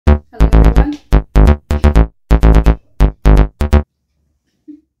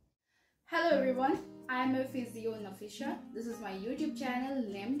Physio Nafisa. This is my YouTube channel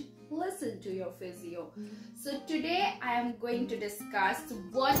named Listen to Your Physio. So today I am going to discuss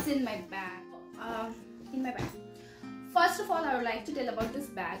what's in my bag. First of all, I would like to tell about this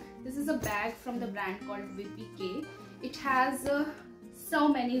bag. This is a bag from the brand called VPK. It has so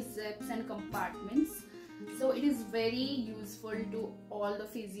many zips and compartments. So it is very useful to all the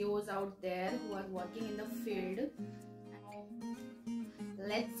physios out there who are working in the field.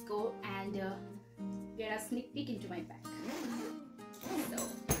 Let's go and get a sneak peek into my bag. So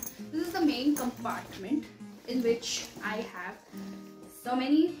this is the main compartment in which I have so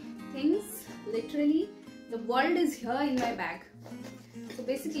many things. Literally, the world is here in my bag. So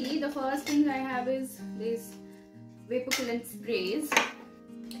basically, the first thing I have is these vapor coolant sprays.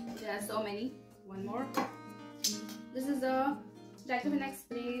 There are so many. One more. This is a diclofenac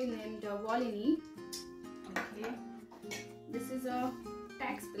spray named Volini. Okay. This is a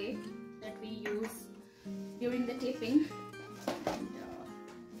tack spray that we use during the taping. And,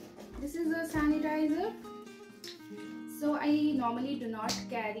 this is a sanitizer. So I normally do not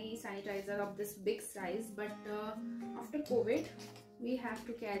carry sanitizer of this big size, but after COVID we have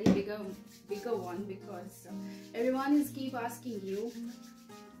to carry bigger one because everyone is keep asking you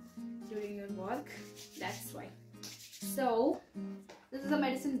during your work. That's why. So this is a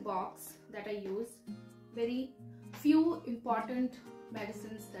medicine box that I use. Very few important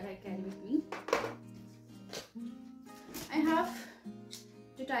medicines that I carry with me. I have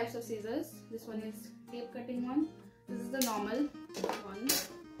two types of scissors. This one is tape cutting one. This is the normal one.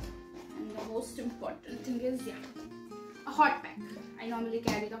 And the most important thing is a hot pack. I normally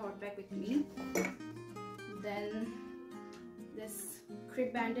carry the hot pack with me. Then this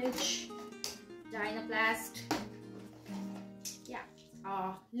crib bandage, Dynaplast,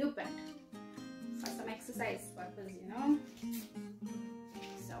 loop band for some exercise purpose, you know.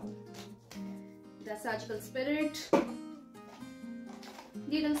 So the surgical spirit,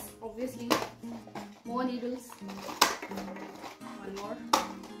 needles, obviously, more needles, one more,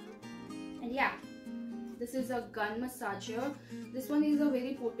 and this is a gun massager. This one is a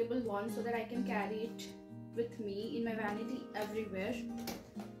very portable one so that I can carry it with me in my vanity everywhere.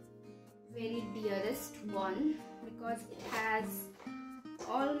 Very dearest one because it has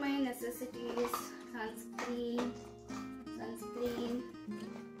all my necessities: sunscreen,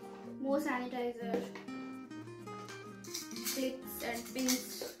 more sanitizer, clips and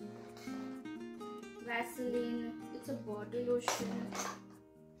pins, Vaseline, it's a body lotion,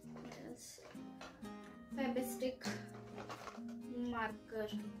 what else? Fabric, marker,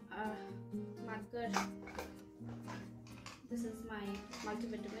 this is my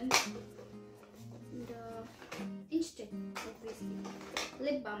multivitamin, and inch tape, obviously,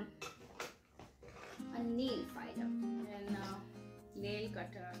 lip balm, a nail filer, and nail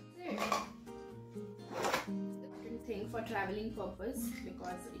cutter. Important thing for traveling purpose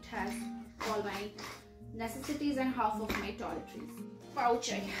because it has all my necessities and half of my toiletries.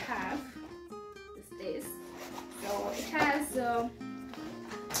 Pouch I have is this. So it has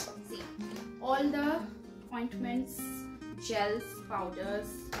all the ointments, gels, powders.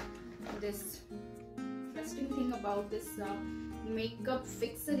 This interesting thing about this makeup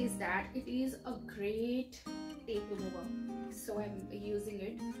fixer is that it is a great tape remover. So I'm using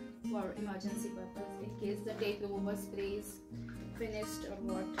it for emergency purpose in case the tape remover spray is finished or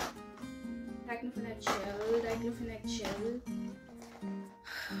what. Diclofenac gel.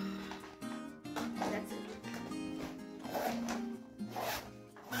 That's it.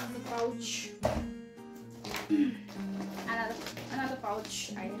 The pouch. Another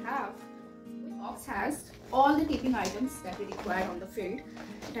pouch I have. The box has all the taping items that we require on the field.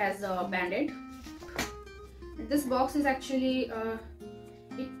 It has a band-aid. This box is actually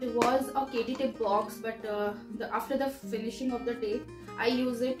it was a KD tape box, but after the finishing of the tape, I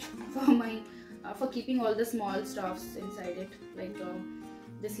use it for my for keeping all the small stuffs inside it, like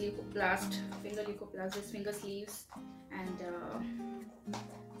this leucoplast, finger leucoplast, this finger sleeves, and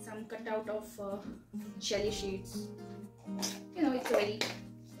some cutout of jelly sheets. You know, it's a very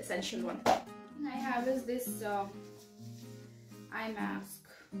essential one. And I have is this eye mask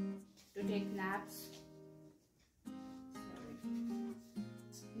to take naps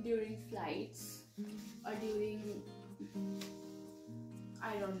during flights or during,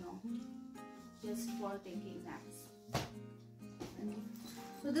 I don't know, just for taking naps.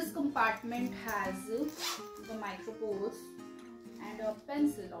 So this compartment has the micro pores and a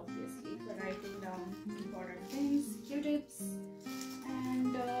pencil, obviously, for writing down important things, Q-tips,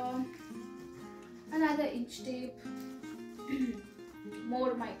 and another inch tape,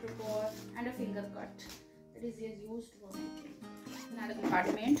 more micro pore, and a finger cut that is used for making. Another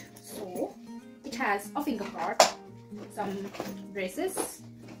compartment. So it has a finger cord, some braces,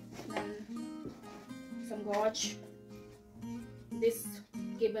 then some gauze. This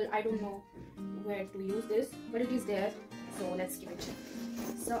cable, I don't know where to use this, but it is there, so let's give it.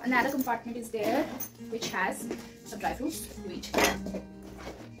 So another compartment is there which has some dry fruits to eat,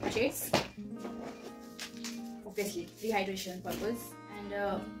 shades, obviously dehydration purpose, and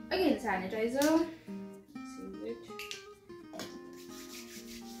again sanitizer.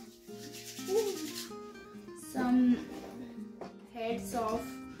 Some heads of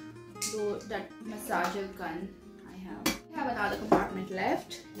that massager gun I have another compartment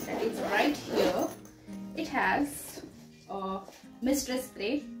left that is right here. It has a mistress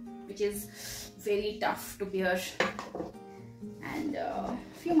spray which is very tough to bear, and a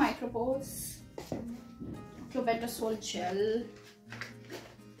few micropores, clobetasol gel,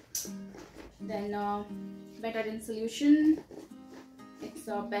 then betadine solution. It's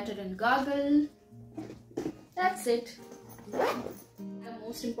a betadine gargle. That's it. The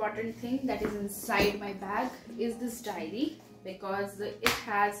most important thing that is inside my bag is this diary, because it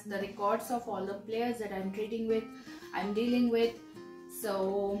has the records of all the players that I'm dealing with,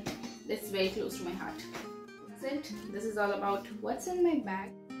 so it's very close to my heart. That's it. This is all about what's in my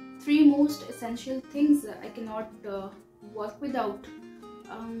bag. 3 most essential things I cannot work without.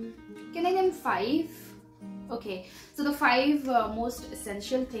 Can I name 5? Okay, so the 5 most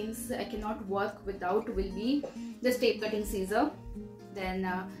essential things I cannot work without will be the tape cutting scissor, then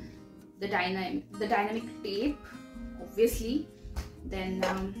the dynamic tape, obviously, then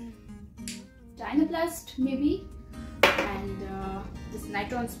Dynaplast maybe, and this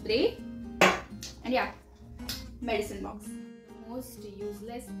nitron spray, and yeah, medicine box. The most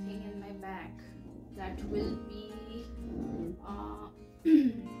useless thing in my bag, that will be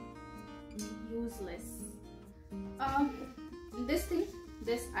useless.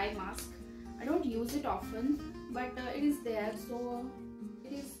 This eye mask. I don't use it often, but it is there, so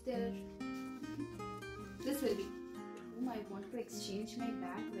it is there. This will be whom I want to exchange my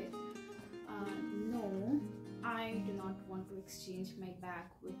bag with. No, I do not want to exchange my bag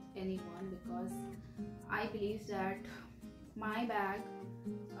with anyone, because I believe that my bag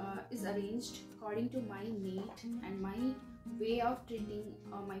is arranged according to my need and my way of treating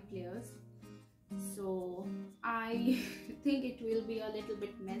my players. So I think it will be a little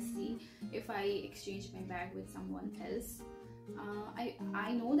bit messy if I exchange my bag with someone else.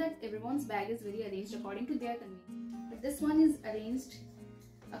 I know that everyone's bag is very arranged according to their convenience, but this one is arranged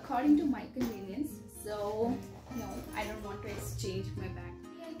according to my convenience, so no, I don't want to exchange my bag.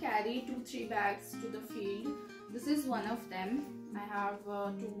 I carry 2-3 bags to the field. This is one of them. I have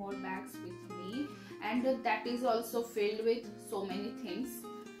 2 more bags with me, and that is also filled with so many things.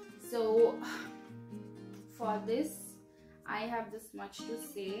 So for this, I have this much to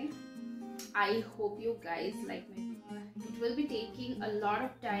say. I hope you guys like my video. It will be taking a lot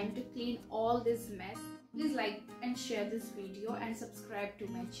of time to clean all this mess. Please like and share this video and subscribe to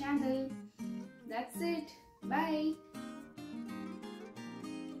my channel. That's it. Bye.